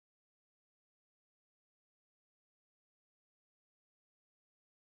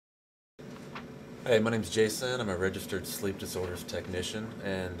Hey, my name's Jason. I'm a registered sleep disorders technician,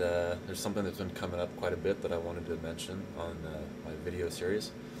 and there's something that's been coming up quite a bit that I wanted to mention on my video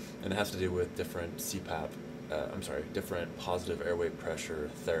series, and it has to do with different different positive airway pressure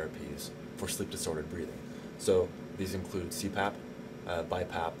therapies for sleep disordered breathing. So these include CPAP,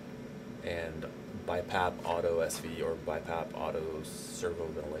 BiPAP, and BiPAP Auto SV or BiPAP Auto Servo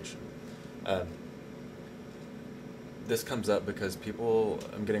Ventilation. Um, this comes up because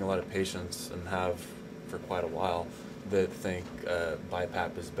I'm getting a lot of patients and have for quite a while that think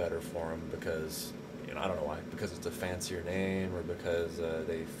BiPAP is better for them because, I don't know why, because it's a fancier name or because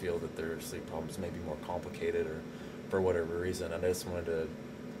they feel that their sleep problems may be more complicated or for whatever reason. And I just wanted to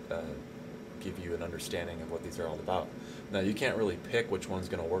give you an understanding of what these are all about. Now, you can't really pick which one's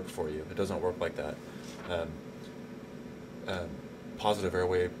going to work for you. It doesn't work like that. Um, um, Positive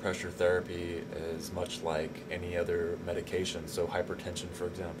airway pressure therapy is much like any other medication. So hypertension, for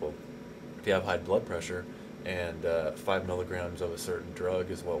example, if you have high blood pressure and 5 milligrams of a certain drug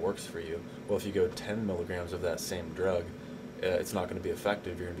is what works for you, well, if you go 10 milligrams of that same drug, it's not going to be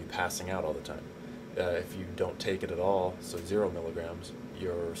effective. You're going to be passing out all the time. If you don't take it at all, so 0 milligrams,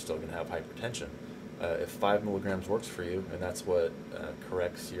 you're still going to have hypertension. If 5 milligrams works for you, and that's what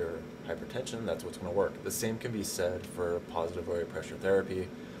corrects your hypertension, that's what's going to work. The same can be said for positive airway pressure therapy,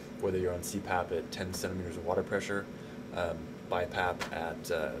 whether you're on CPAP at 10 centimeters of water pressure, BiPAP at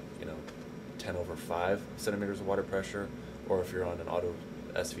 10 over 5 centimeters of water pressure, or if you're on an Auto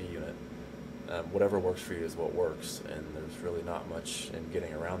SV unit. Whatever works for you is what works, and there's really not much in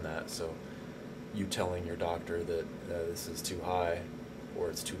getting around that. So you telling your doctor that this is too high or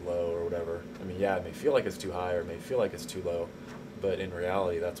it's too low or whatever. I mean, yeah, it may feel like it's too high or it may feel like it's too low, but in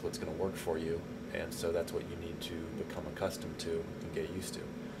reality, that's what's going to work for you, and so that's what you need to become accustomed to and get used to.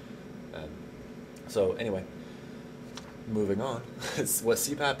 So anyway, moving on, what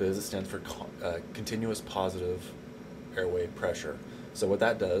CPAP is, it stands for continuous positive airway pressure. So what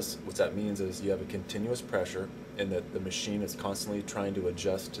that means is you have a continuous pressure and that the machine is constantly trying to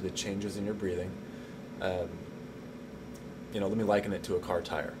adjust to the changes in your breathing. Let me liken it to a car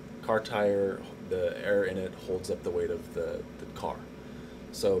tire. Car tire, the air in it holds up the weight of the car.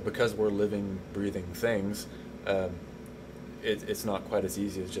 So because we're living, breathing things, it's not quite as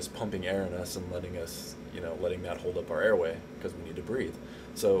easy as just pumping air in us and letting that hold up our airway because we need to breathe.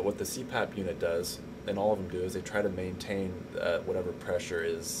 So what the CPAP unit does, and all of them do, is they try to maintain whatever pressure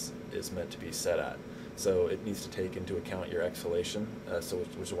is meant to be set at. So it needs to take into account your exhalation,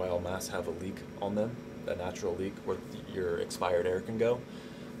 which is why all masks have a leak on them, a natural leak where your expired air can go.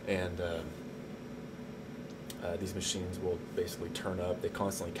 And these machines will basically turn up. They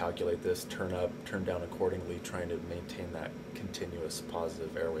constantly calculate this, turn up, turn down accordingly, trying to maintain that continuous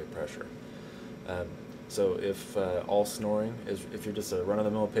positive airway pressure. So if all snoring is, if you're just a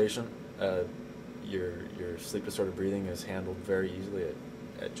run-of-the-mill patient, your sleep disordered breathing is handled very easily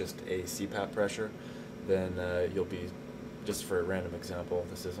at just a CPAP pressure, then you'll be, just for a random example,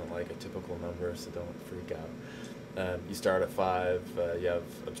 this isn't like a typical number, so don't freak out. You start at 5, you have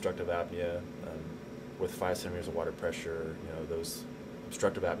obstructive apnea. With 5 centimeters of water pressure, those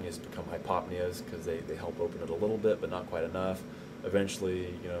obstructive apneas become hypopneas because they help open it a little bit, but not quite enough.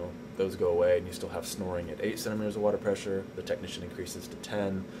 Eventually, those go away and you still have snoring at 8 centimeters of water pressure. The technician increases to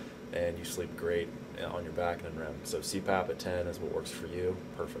 10 and you sleep great on your back and in REM. So CPAP at 10 is what works for you.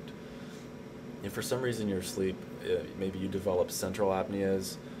 Perfect. If for some reason your sleep, maybe you develop central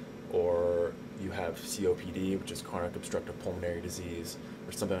apneas, or you have COPD, which is chronic obstructive pulmonary disease,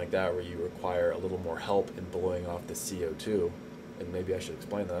 or something like that, where you require a little more help in blowing off the CO2, and maybe I should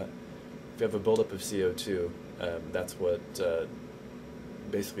explain that. If you have a buildup of CO2, that's what,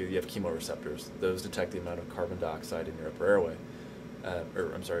 basically you have chemoreceptors. Those detect the amount of carbon dioxide in your upper airway, the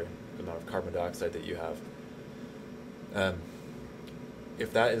amount of carbon dioxide that you have.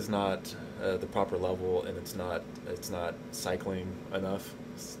 If that is not the proper level and it's not cycling enough,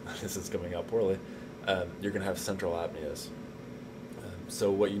 this is coming out poorly, you're going to have central apneas. So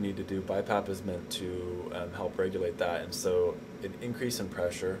what you need to do, BiPAP is meant to help regulate that, and so an increase in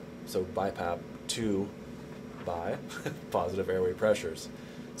pressure, so BiPAP to positive airway pressures.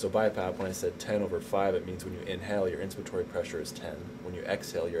 So BiPAP, when I said 10 over 5, it means when you inhale, your inspiratory pressure is 10. When you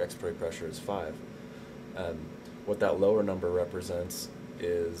exhale, your expiratory pressure is 5. What that lower number represents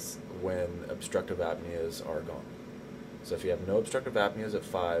is when obstructive apneas are gone. So if you have no obstructive apneas at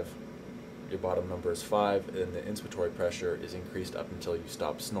 5, your bottom number is 5, and the inspiratory pressure is increased up until you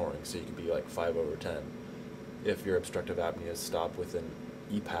stop snoring, so you can be like 5 over 10. If your obstructive apneas stop with an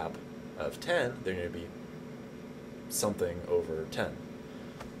EPAP of 10, they're going to be something over 10.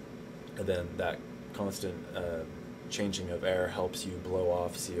 And then that constant changing of air helps you blow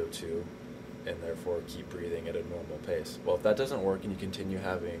off CO2 and therefore keep breathing at a normal pace. Well, if that doesn't work and you continue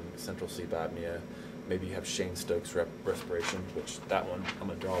having central sleep apnea, maybe you have Cheyne-Stokes respiration, which that one I'm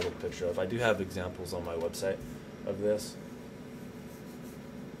going to draw a little picture of. I do have examples on my website of this.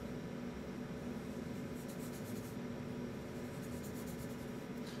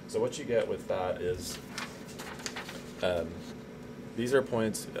 So what you get with that is, these are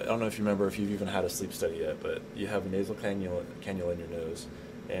points, I don't know if you remember if you've even had a sleep study yet, but you have a nasal cannula in your nose,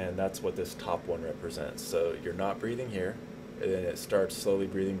 and that's what this top one represents. So you're not breathing here, and then it starts slowly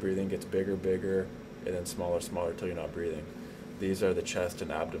breathing, gets bigger, and then smaller until you're not breathing. These are the chest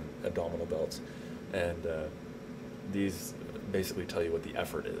and abdominal belts, and these basically tell you what the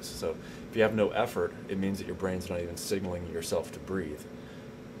effort is. So if you have no effort, it means that your brain's not even signaling yourself to breathe.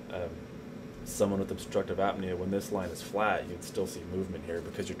 Someone with obstructive apnea, when this line is flat, you'd still see movement here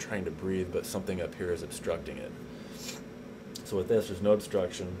because you're trying to breathe, but something up here is obstructing it. So with this, there's no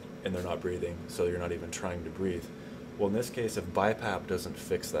obstruction, and they're not breathing, so you're not even trying to breathe. Well, in this case, if BiPAP doesn't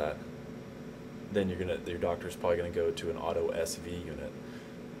fix that, then your doctor's probably going to go to an Auto SV unit.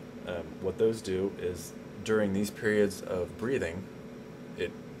 What those do is, during these periods of breathing,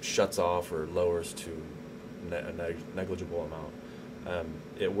 it shuts off or lowers to a negligible amount.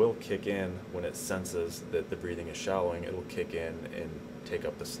 It will kick in when it senses that the breathing is shallowing. It will kick in and take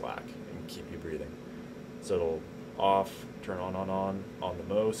up the slack and keep you breathing. So it'll off, turn on the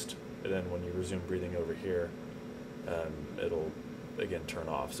most, and then when you resume breathing over here, it'll again turn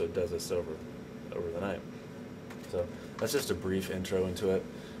off. So it does this over the night. So that's just a brief intro into it.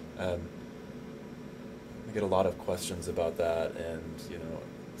 I get a lot of questions about that, and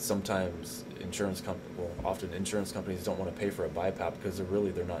sometimes often insurance companies don't want to pay for a BiPAP because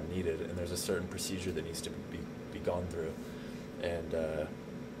they're not needed, and there's a certain procedure that needs to be gone through. And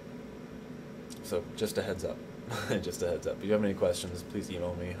so just a heads up. Just a heads up. If you have any questions, please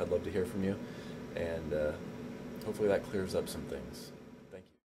email me. I'd love to hear from you, and hopefully that clears up some things.